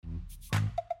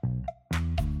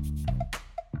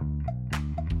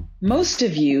Most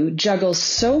of you juggle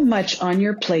so much on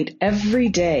your plate every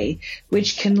day,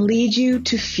 which can lead you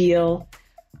to feel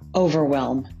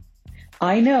overwhelmed.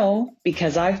 I know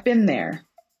because I've been there.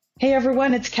 Hey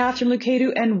everyone, it's Catherine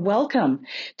Lucaду and welcome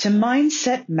to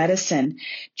Mindset Medicine.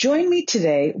 Join me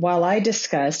today while I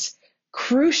discuss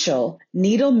crucial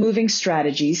needle-moving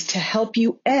strategies to help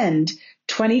you end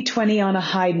 2020 on a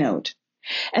high note.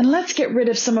 And let's get rid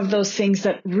of some of those things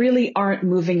that really aren't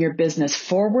moving your business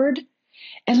forward.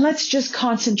 And let's just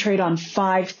concentrate on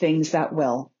 5 things that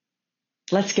will.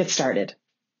 Let's get started.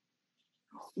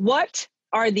 What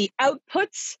are the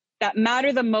outputs that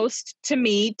matter the most to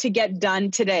me to get done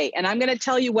today? And I'm going to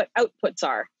tell you what outputs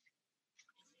are.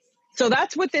 So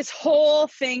that's what this whole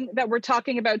thing that we're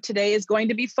talking about today is going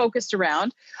to be focused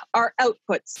around, are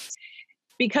outputs.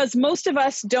 Because most of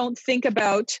us don't think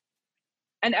about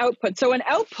an output. So an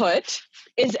output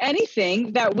is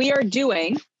anything that we are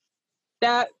doing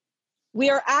that we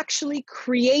are actually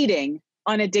creating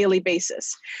on a daily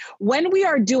basis. When we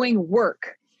are doing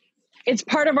work, it's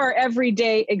part of our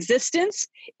everyday existence.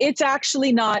 It's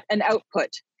actually not an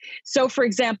output. So for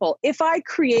example, if I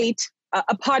create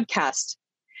a podcast,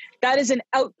 that is an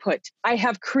output. I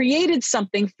have created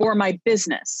something for my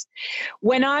business.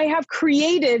 When I have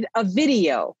created a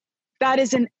video, that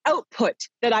is an output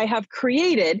that I have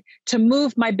created to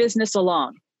move my business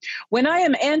along. When I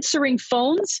am answering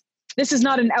phones, this is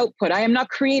not an output. I am not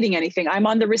creating anything. I'm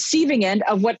on the receiving end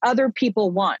of what other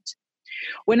people want.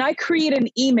 When I create an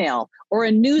email or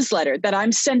a newsletter that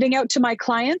I'm sending out to my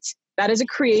clients, that is a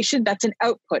creation, that's an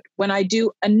output. When I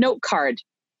do a note card,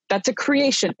 that's a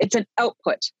creation, it's an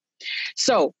output.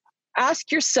 So ask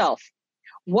yourself,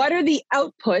 what are the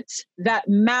outputs that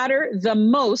matter the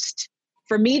most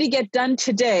for me to get done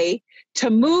today to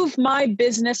move my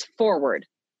business forward?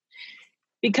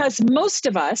 Because most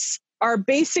of us are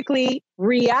basically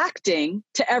reacting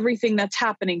to everything that's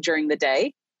happening during the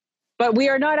day, but we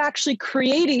are not actually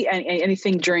creating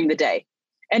anything during the day.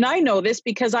 And I know this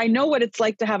because I know what it's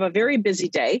like to have a very busy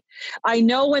day. I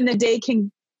know when the day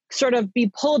can sort of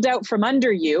be pulled out from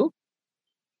under you.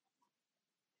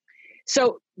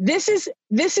 So these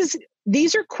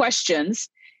are questions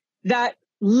that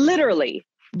literally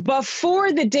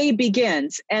before the day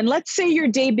begins, and let's say your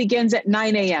day begins at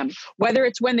 9 a.m., whether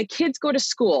it's when the kids go to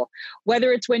school,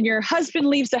 whether it's when your husband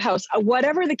leaves the house,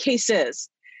 whatever the case is,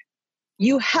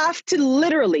 you have to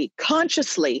literally,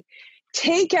 consciously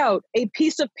take out a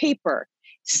piece of paper,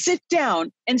 sit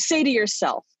down and say to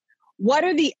yourself, what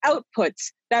are the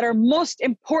outputs that are most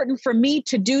important for me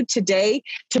to do today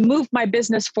to move my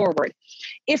business forward?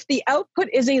 If the output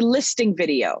is a listing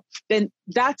video, then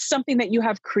that's something that you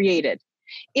have created.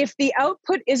 If the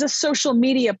output is a social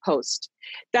media post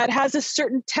that has a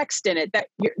certain text in it that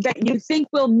you think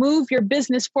will move your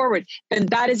business forward, then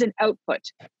that is an output.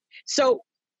 So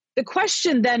the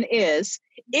question then is,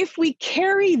 if we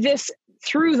carry this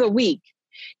through the week,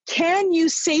 can you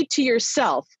say to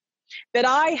yourself that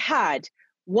I had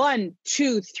 1,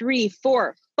 2, 3,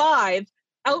 4, 5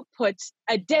 outputs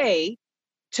a day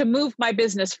to move my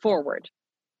business forward?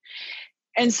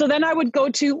 And so then I would go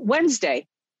to Wednesday.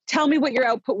 Tell me what your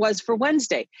output was for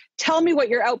Wednesday. Tell me what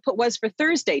your output was for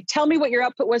Thursday. Tell me what your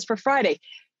output was for Friday.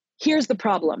 Here's the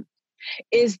problem,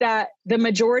 is that the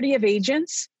majority of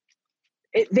agents,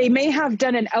 they may have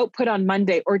done an output on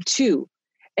Monday or 2,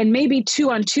 and maybe 2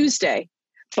 on Tuesday,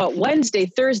 but Wednesday,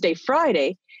 Thursday,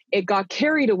 Friday, it got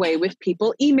carried away with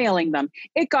people emailing them.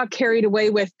 It got carried away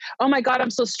with, oh my God,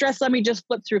 I'm so stressed, let me just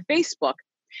flip through Facebook.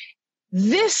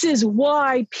 This is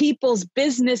why people's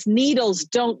business needles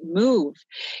don't move.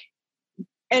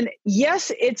 And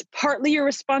yes, it's partly your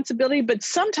responsibility, but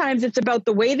sometimes it's about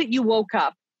the way that you woke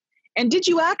up. And did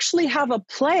you actually have a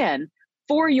plan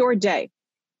for your day?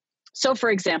 So for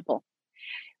example,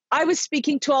 I was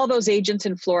speaking to all those agents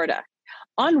in Florida.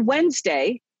 On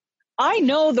Wednesday, I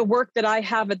know the work that I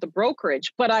have at the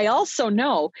brokerage, but I also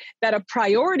know that a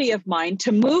priority of mine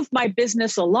to move my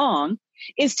business along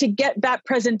is to get that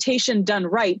presentation done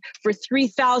right for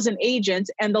 3,000 agents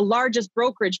and the largest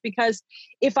brokerage, because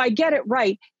if I get it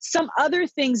right, some other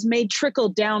things may trickle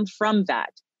down from that.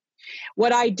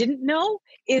 What I didn't know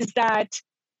is that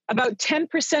about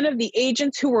 10% of the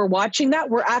agents who were watching that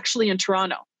were actually in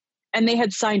Toronto, and they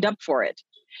had signed up for it.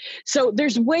 So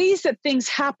there's ways that things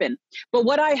happen. But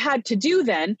what I had to do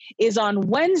then is on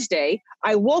Wednesday,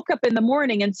 I woke up in the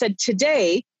morning and said,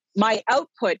 today, my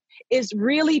output is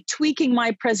really tweaking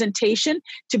my presentation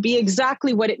to be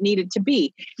exactly what it needed to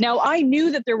be. Now, I knew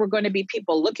that there were going to be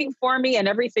people looking for me and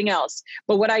everything else.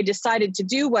 But what I decided to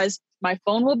do was my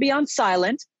phone will be on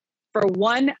silent for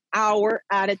 1 hour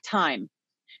at a time.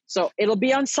 So it'll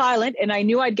be on silent, and I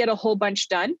knew I'd get a whole bunch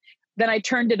done. Then I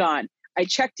turned it on. I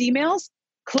checked emails,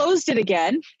 closed it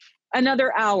again,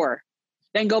 another hour,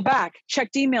 then go back,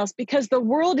 checked emails, because the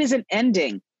world isn't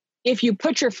ending if you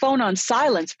put your phone on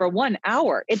silence for 1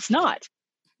 hour. It's not.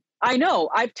 I know,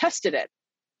 I've tested it.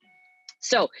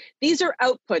 So these are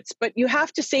outputs, but you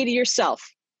have to say to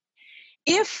yourself,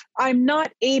 if I'm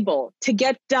not able to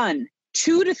get done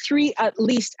 2 to 3 at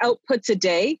least outputs a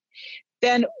day,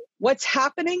 then what's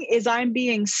happening is I'm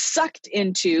being sucked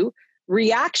into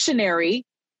reactionary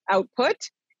output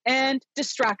and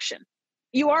distraction.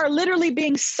 You are literally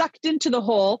being sucked into the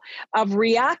hole of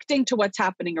reacting to what's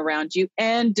happening around you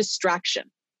and distraction.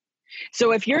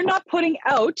 So if you're not putting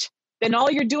out, then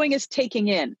all you're doing is taking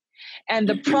in. And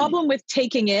the problem with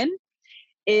taking in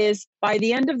is by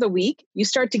the end of the week, you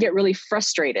start to get really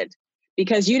frustrated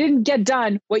because you didn't get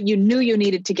done what you knew you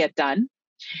needed to get done.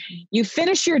 You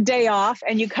finish your day off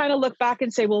and you kind of look back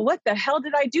and say, well, what the hell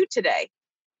did I do today?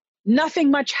 Nothing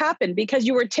much happened because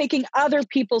you were taking other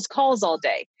people's calls all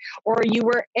day, or you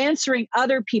were answering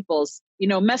other people's,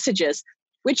 messages,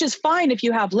 which is fine if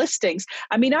you have listings.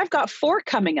 I mean, I've got 4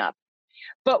 coming up,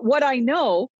 but what I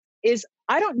know is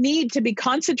I don't need to be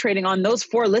concentrating on those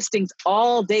 4 listings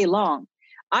all day long.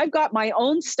 I've got my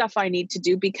own stuff I need to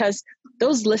do because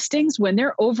those listings, when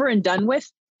they're over and done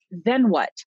with, then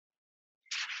what?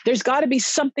 There's got to be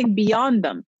something beyond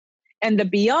them. And the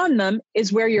beyond them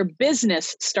is where your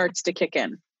business starts to kick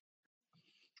in.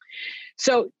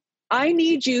 So I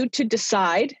need you to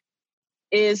decide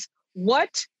is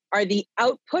what are the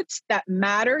outputs that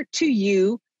matter to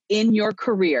you in your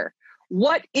career?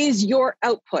 What is your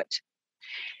output?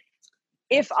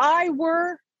 If I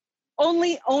were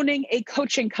only owning a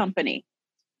coaching company,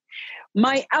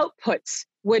 my outputs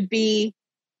would be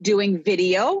doing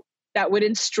video that would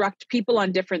instruct people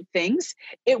on different things.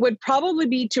 It would probably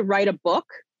be to write a book.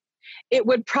 It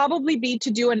would probably be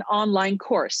to do an online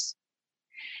course.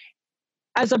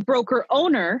 As a broker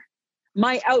owner,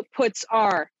 my outputs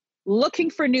are looking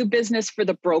for new business for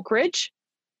the brokerage,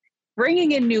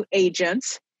 bringing in new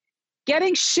agents,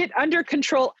 getting shit under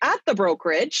control at the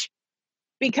brokerage,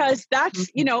 because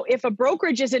that's, if a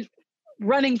brokerage isn't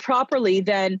running properly,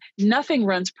 then nothing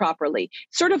runs properly.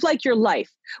 Sort of like your life.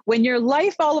 When your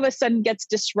life all of a sudden gets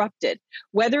disrupted,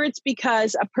 whether it's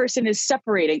because a person is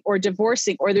separating or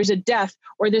divorcing, or there's a death,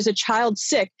 or there's a child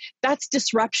sick, that's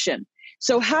disruption.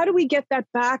 So how do we get that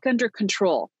back under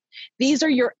control? These are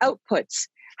your outputs.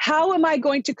 How am I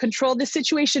going to control this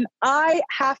situation? I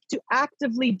have to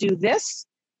actively do this,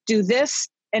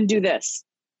 and do this.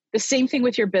 The same thing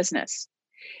with your business.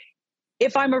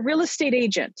 If I'm a real estate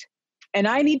agent, and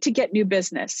I need to get new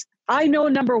business, I know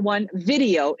number one,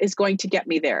 video is going to get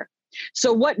me there.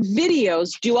 So what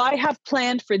videos do I have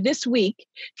planned for this week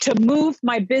to move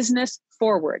my business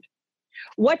forward?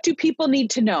 What do people need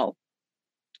to know?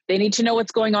 They need to know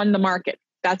what's going on in the market.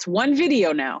 That's one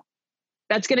video now.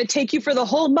 That's going to take you for the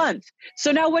whole month.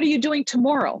 So now what are you doing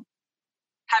tomorrow?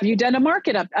 Have you done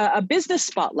a business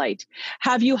spotlight?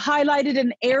 Have you highlighted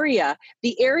an area?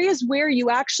 The areas where you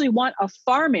actually want a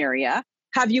farm area,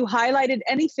 have you highlighted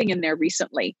anything in there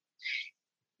recently?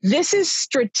 This is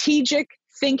strategic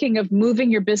thinking of moving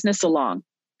your business along.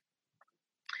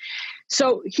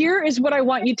 So here is what I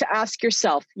want you to ask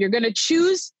yourself. You're going to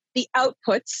choose the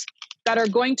outputs that are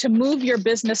going to move your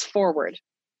business forward.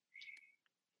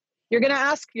 You're going to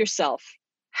ask yourself,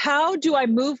 how do I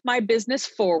move my business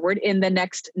forward in the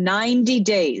next 90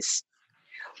 days?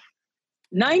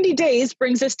 90 days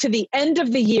brings us to the end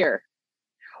of the year.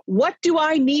 What do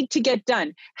I need to get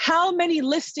done? How many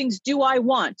listings do I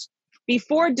want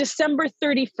before December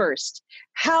 31st?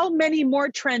 How many more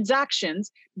transactions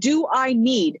do I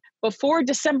need before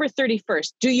December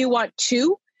 31st? Do you want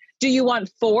 2? Do you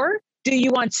want 4? Do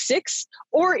you want 6?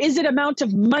 Or is it amount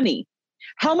of money?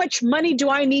 How much money do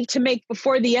I need to make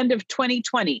before the end of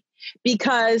 2020?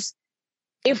 Because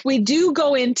if we do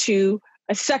go into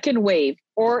a second wave,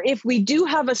 or if we do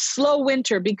have a slow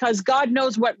winter because God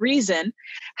knows what reason,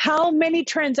 how many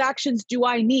transactions do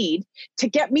I need to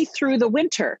get me through the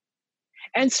winter?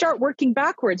 And start working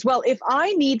backwards. Well, if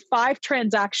I need 5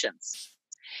 transactions,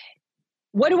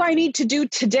 what do I need to do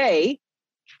today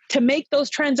to make those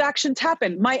transactions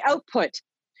happen? My output.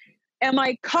 Am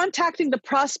I contacting the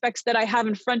prospects that I have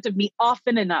in front of me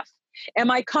often enough?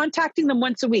 Am I contacting them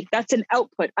once a week? That's an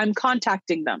output. I'm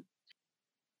contacting them.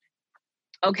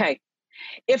 Okay.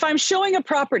 If I'm showing a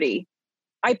property,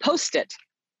 I post it.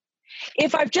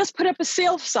 If I've just put up a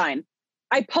sales sign,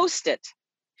 I post it.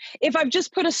 If I've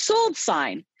just put a sold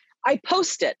sign, I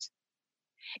post it.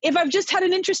 If I've just had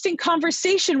an interesting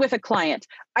conversation with a client,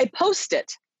 I post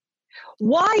it.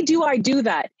 Why do I do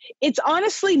that? It's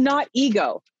honestly not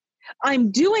ego.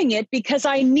 I'm doing it because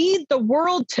I need the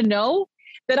world to know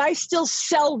that I still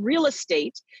sell real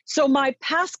estate so my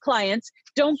past clients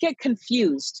don't get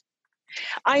confused.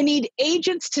 I need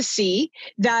agents to see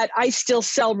that I still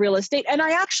sell real estate and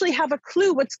I actually have a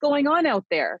clue what's going on out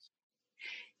there.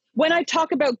 When I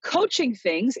talk about coaching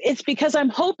things, it's because I'm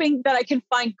hoping that I can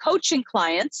find coaching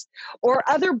clients or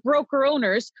other broker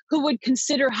owners who would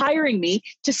consider hiring me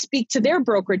to speak to their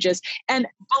brokerages. And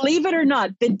believe it or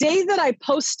not, the day that I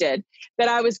posted that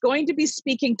I was going to be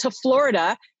speaking to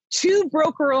Florida, two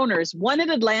broker owners, one in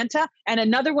Atlanta and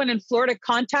another one in Florida,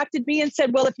 contacted me and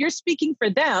said, well, if you're speaking for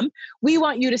them, we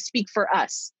want you to speak for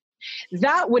us.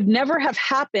 That would never have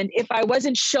happened if I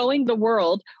wasn't showing the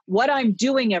world what I'm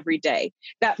doing every day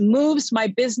that moves my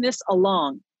business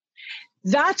along.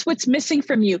 That's what's missing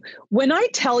from you. When I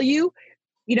tell you,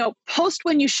 post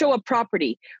when you show a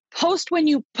property, post when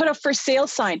you put a for sale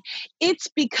sign, it's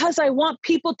because I want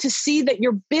people to see that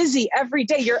you're busy every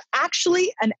day. You're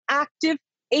actually an active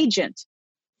agent.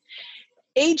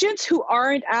 Agents who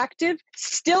aren't active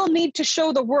still need to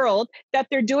show the world that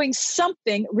they're doing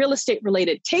something real estate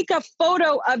related. Take a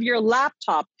photo of your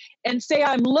laptop and say,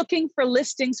 I'm looking for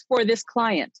listings for this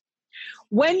client.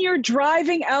 When you're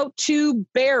driving out to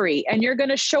Barrie and you're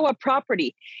going to show a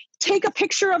property, take a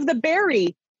picture of the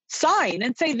Barrie sign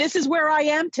and say, this is where I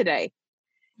am today.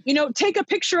 Take a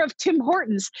picture of Tim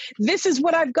Hortons. This is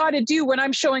what I've got to do when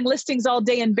I'm showing listings all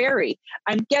day in Barrie.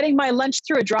 I'm getting my lunch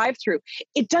through a drive-through.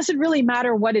 It doesn't really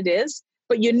matter what it is,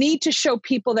 but you need to show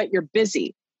people that you're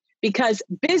busy because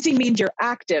busy means you're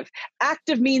active.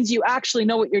 Active means you actually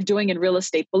know what you're doing in real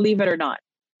estate, believe it or not.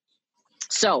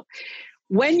 So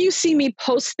when you see me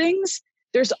post things,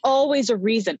 there's always a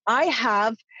reason.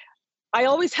 I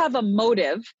always have a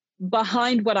motive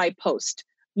behind what I post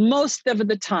most of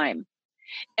the time.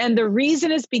 And the reason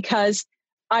is because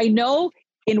I know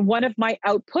in one of my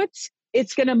outputs,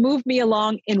 it's going to move me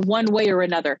along in one way or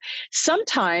another.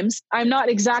 Sometimes I'm not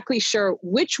exactly sure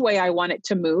which way I want it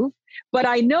to move, but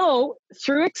I know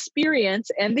through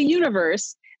experience and the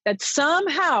universe that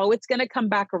somehow it's going to come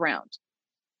back around.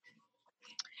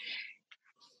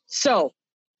 So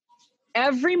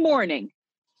every morning,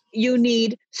 you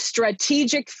need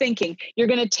strategic thinking. You're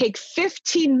going to take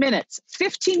 15 minutes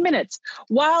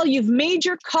while you've made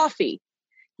your coffee.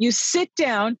 You sit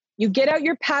down, you get out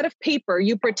your pad of paper,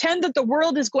 you pretend that the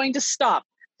world is going to stop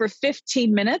for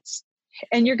 15 minutes,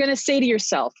 and you're going to say to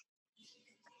yourself,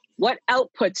 what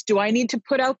outputs do I need to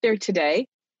put out there today?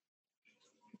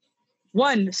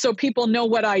 One, so people know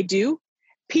what I do.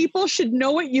 People should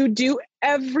know what you do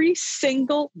every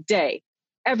single day,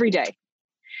 every day.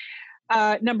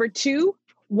 Number two,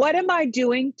 what am I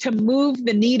doing to move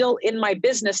the needle in my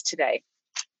business today?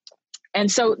 And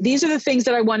so these are the things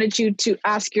that I wanted you to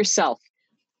ask yourself.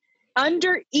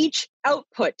 Under each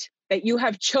output that you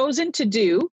have chosen to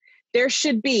do, there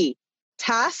should be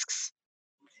tasks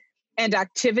and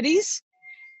activities.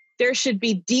 There should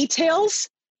be details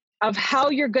of how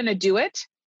you're going to do it.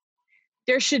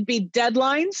 There should be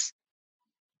deadlines.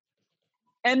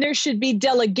 And there should be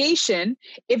delegation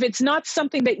if it's not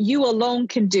something that you alone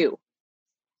can do.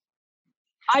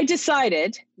 I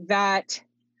decided that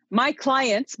my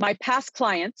clients, my past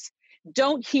clients,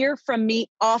 don't hear from me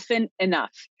often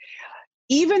enough.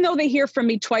 Even though they hear from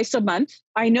me twice a month,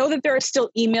 I know that there are still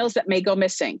emails that may go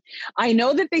missing. I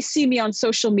know that they see me on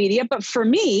social media, but for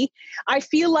me, I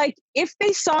feel like if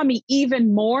they saw me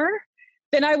even more,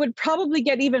 then I would probably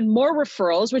get even more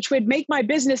referrals, which would make my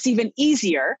business even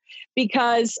easier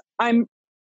because I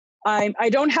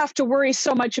don't have to worry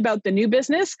so much about the new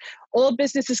business. Old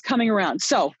business is coming around.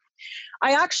 So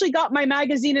I actually got my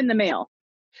magazine in the mail.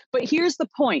 But here's the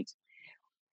point.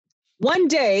 One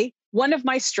day, one of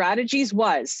my strategies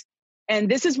was,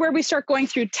 and this is where we start going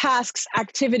through tasks,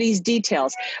 activities,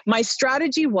 details. My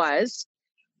strategy was,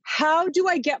 how do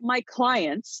I get my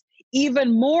clients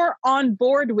even more on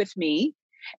board with me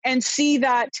and see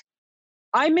that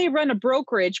I may run a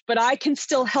brokerage, but I can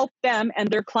still help them and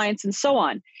their clients and so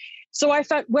on. So I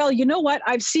thought, well, you know what?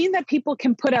 I've seen that people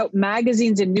can put out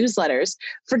magazines and newsletters.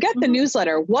 Forget the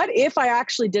newsletter. What if I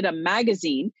actually did a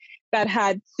magazine that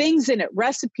had things in it,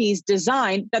 recipes,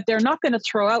 design, that they're not going to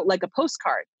throw out like a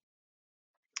postcard?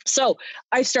 So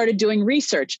I started doing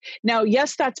research. Now,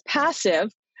 yes, that's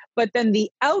passive, but then the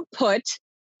output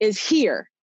is here.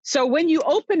 So when you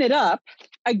open it up,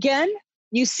 again,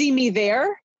 you see me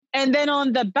there. And then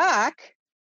on the back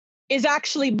is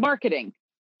actually marketing.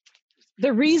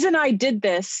 The reason I did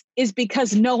this is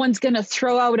because no one's going to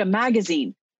throw out a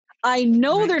magazine. I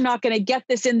know they're not going to get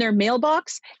this in their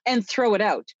mailbox and throw it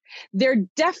out. They're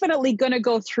definitely going to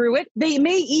go through it. They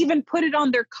may even put it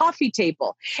on their coffee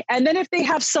table. And then if they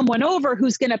have someone over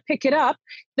who's going to pick it up,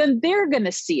 then they're going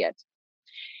to see it.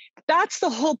 That's the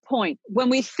whole point. When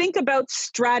we think about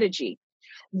strategy,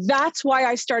 that's why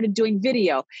I started doing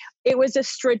video. It was a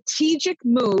strategic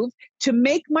move to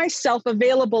make myself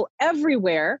available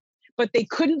everywhere, but they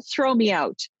couldn't throw me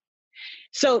out.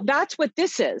 So that's what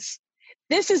this is.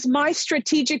 This is my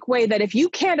strategic way that if you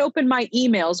can't open my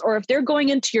emails or if they're going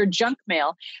into your junk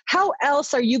mail, how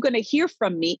else are you going to hear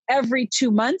from me every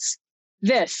 2 months?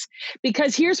 This.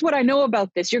 Because here's what I know about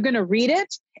this. You're going to read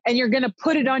it and you're going to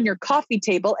put it on your coffee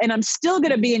table, and I'm still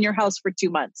going to be in your house for 2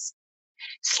 months.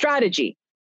 Strategy.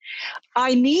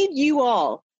 I need you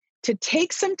all to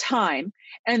take some time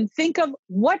and think of,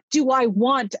 what do I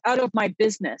want out of my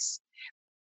business?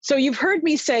 So you've heard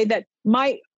me say that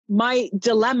my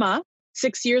dilemma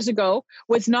 6 years ago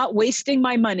was not wasting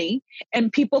my money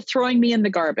and people throwing me in the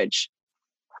garbage.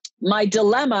 My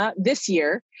dilemma this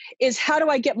year is, how do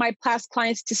I get my past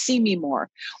clients to see me more?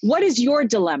 What is your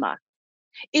dilemma?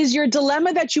 Is your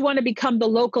dilemma that you want to become the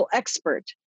local expert?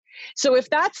 So if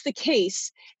that's the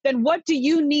case, then what do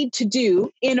you need to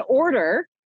do in order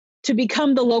to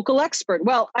become the local expert?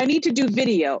 Well, I need to do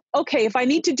video. Okay, if I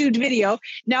need to do video,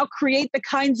 now create the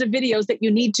kinds of videos that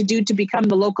you need to do to become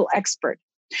the local expert.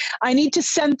 I need to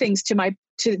send things to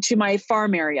my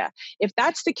farm area. If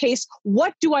that's the case,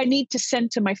 what do I need to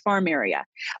send to my farm area?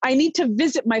 I need to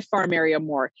visit my farm area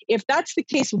more. If that's the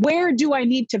case, where do I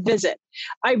need to visit?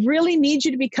 I really need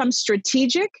you to become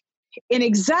strategic in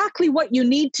exactly what you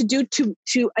need to do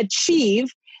to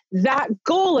achieve that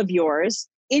goal of yours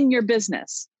in your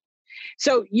business.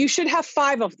 So you should have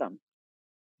 5 of them.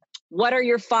 What are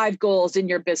your 5 goals in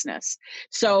your business?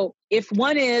 So if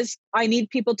one is, I need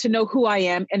people to know who I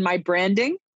am and my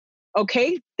branding,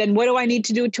 okay, then what do I need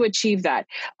to do to achieve that?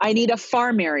 I need a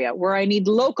farm area where I need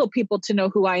local people to know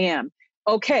who I am.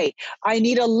 Okay, I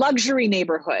need a luxury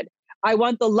neighborhood. I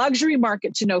want the luxury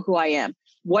market to know who I am.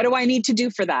 What do I need to do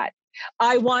for that?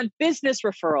 I want business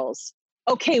referrals.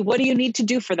 Okay, what do you need to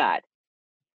do for that?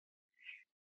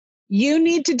 You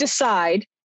need to decide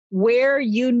where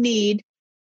you need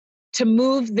to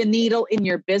move the needle in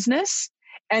your business.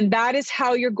 And that is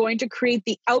how you're going to create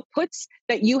the outputs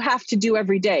that you have to do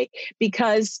every day.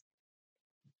 Because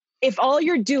if all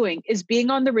you're doing is being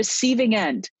on the receiving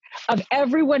end of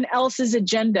everyone else's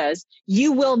agendas,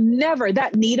 you will never,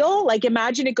 that needle, like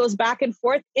imagine it goes back and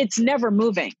forth, it's never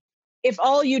moving. If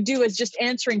all you do is just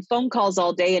answering phone calls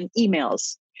all day and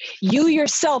emails, you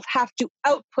yourself have to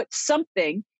output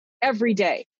something every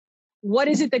day. What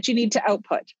is it that you need to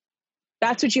output?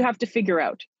 That's what you have to figure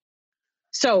out.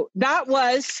 So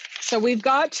we've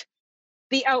got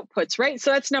the outputs, right?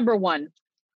 So that's number 1.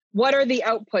 What are the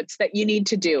outputs that you need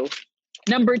to do?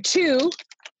 Number 2,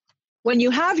 when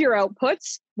you have your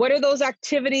outputs, what are those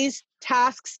activities,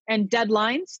 tasks, and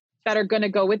deadlines that are going to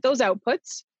go with those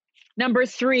outputs? Number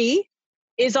 3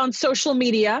 is on social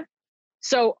media.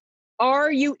 So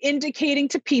are you indicating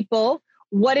to people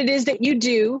what it is that you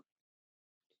do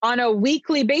on a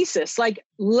weekly basis? Like,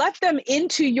 let them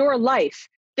into your life.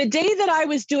 The day that I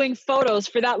was doing photos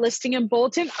for that listing in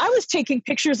Bolton, I was taking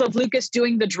pictures of Lucas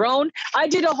doing the drone. I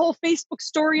did a whole Facebook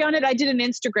story on it. I did an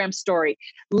Instagram story.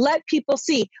 Let people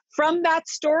see. From that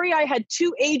story, I had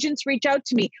 2 agents reach out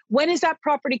to me. When is that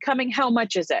property coming? How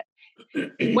much is it?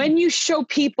 When you show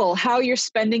people how you're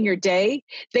spending your day,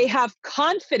 they have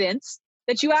confidence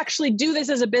that you actually do this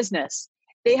as a business.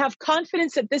 They have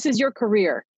confidence that this is your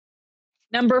career.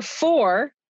 Number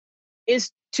 4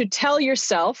 is to tell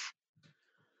yourself,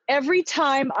 every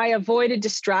time I avoid a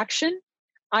distraction,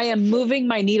 I am moving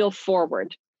my needle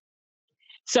forward.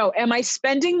 So am I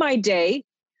spending my day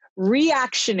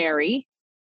reactionary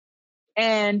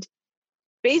and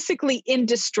basically in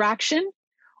distraction,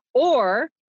 or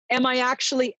am I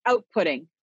actually outputting?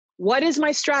 What is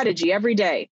my strategy every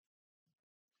day?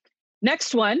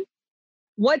 Next one,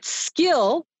 what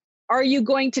skill are you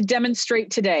going to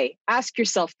demonstrate today? Ask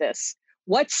yourself this.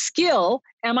 What skill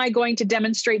am I going to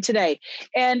demonstrate today?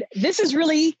 And this is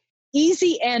really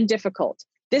easy and difficult.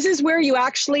 This is where you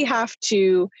actually have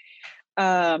to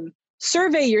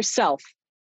survey yourself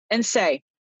and say,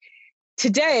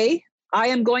 today I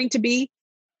am going to be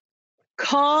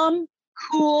calm,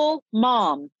 cool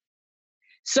mom.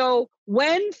 So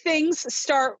when things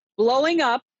start blowing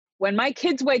up, when my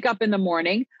kids wake up in the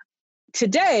morning,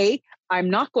 today I'm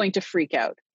not going to freak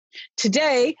out.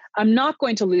 Today, I'm not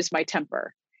going to lose my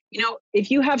temper. You know,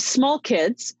 if you have small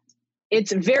kids,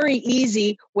 it's very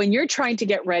easy when you're trying to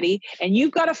get ready and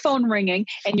you've got a phone ringing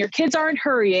and your kids aren't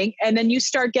hurrying, and then you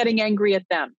start getting angry at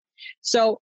them.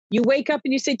 So You wake up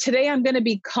and you say, today I'm going to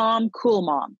be calm, cool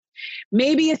mom.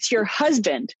 Maybe it's your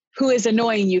husband who is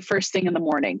annoying you first thing in the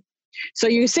morning. So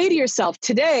you say to yourself,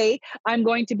 today I'm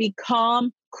going to be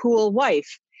calm, cool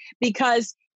wife.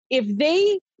 Because if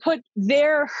they put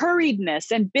their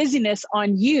hurriedness and busyness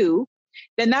on you,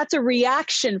 then that's a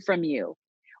reaction from you.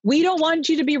 We don't want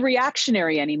you to be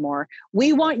reactionary anymore.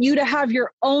 We want you to have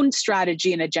your own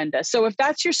strategy and agenda. So if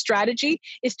that's your strategy,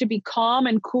 is to be calm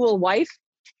and cool wife,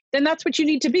 then that's what you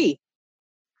need to be.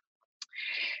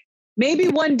 Maybe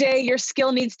one day your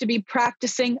skill needs to be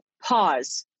practicing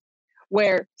pause,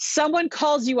 where someone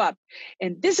calls you up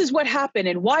and this is what happened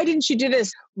and why didn't you do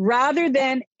this? Rather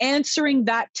than answering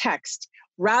that text,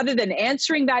 rather than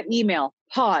answering that email,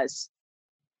 pause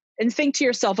and think to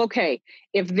yourself, okay,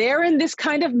 if they're in this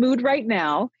kind of mood right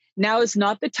now, now is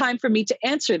not the time for me to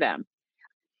answer them.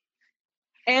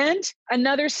 And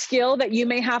another skill that you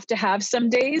may have to have some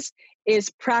days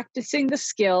is practicing the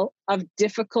skill of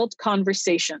difficult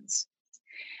conversations.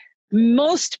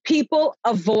 Most people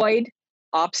avoid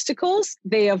obstacles.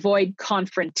 They avoid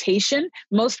confrontation.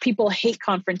 Most people hate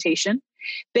confrontation.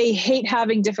 They hate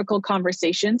having difficult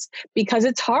conversations because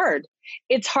it's hard.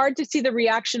 It's hard to see the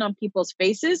reaction on people's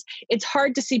faces. It's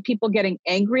hard to see people getting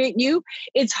angry at you.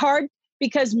 It's hard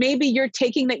because maybe you're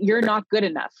taking that you're not good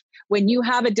enough when you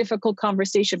have a difficult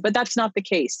conversation, but that's not the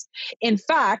case. In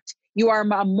fact, you are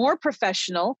more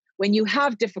professional when you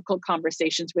have difficult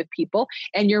conversations with people,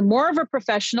 and you're more of a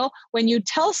professional when you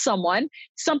tell someone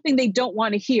something they don't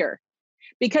want to hear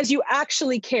because you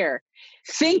actually care.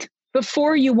 Think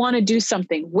before you want to do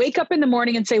something. Wake up in the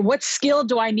morning and say, what skill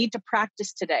do I need to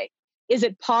practice today? Is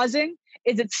it pausing?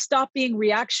 Is it stop being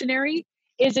reactionary?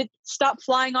 Is it stop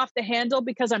flying off the handle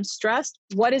because I'm stressed?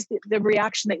 What is the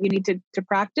reaction that you need to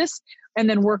practice? And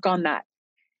then work on that.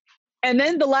 And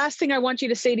then the last thing I want you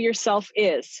to say to yourself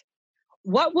is,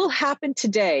 what will happen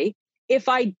today if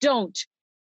I don't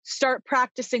start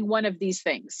practicing one of these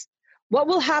things? What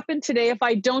will happen today if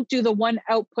I don't do the one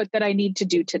output that I need to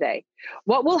do today?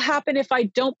 What will happen if I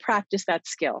don't practice that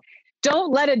skill?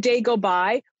 Don't let a day go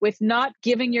by with not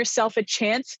giving yourself a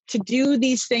chance to do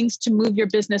these things to move your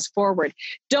business forward.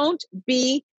 Don't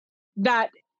be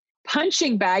that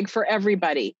punching bag for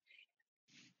everybody.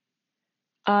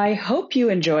 I hope you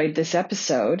enjoyed this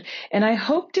episode, and I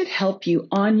hoped it helped you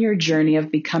on your journey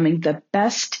of becoming the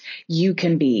best you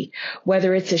can be,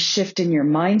 whether it's a shift in your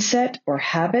mindset or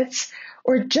habits,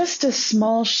 or just a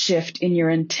small shift in your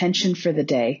intention for the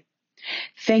day.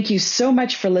 Thank you so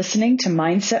much for listening to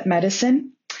Mindset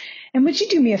Medicine. And would you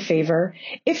do me a favor?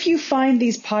 If you find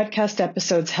these podcast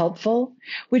episodes helpful,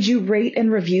 would you rate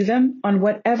and review them on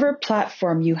whatever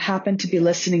platform you happen to be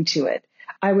listening to it?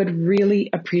 I would really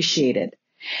appreciate it.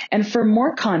 And for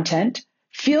more content,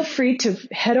 feel free to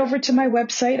head over to my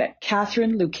website at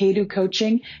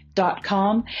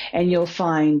catherinelucaducoaching.com, and you'll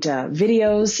find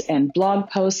videos and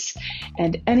blog posts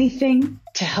and anything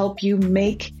to help you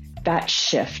make that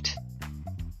shift.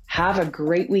 Have a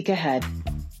great week ahead.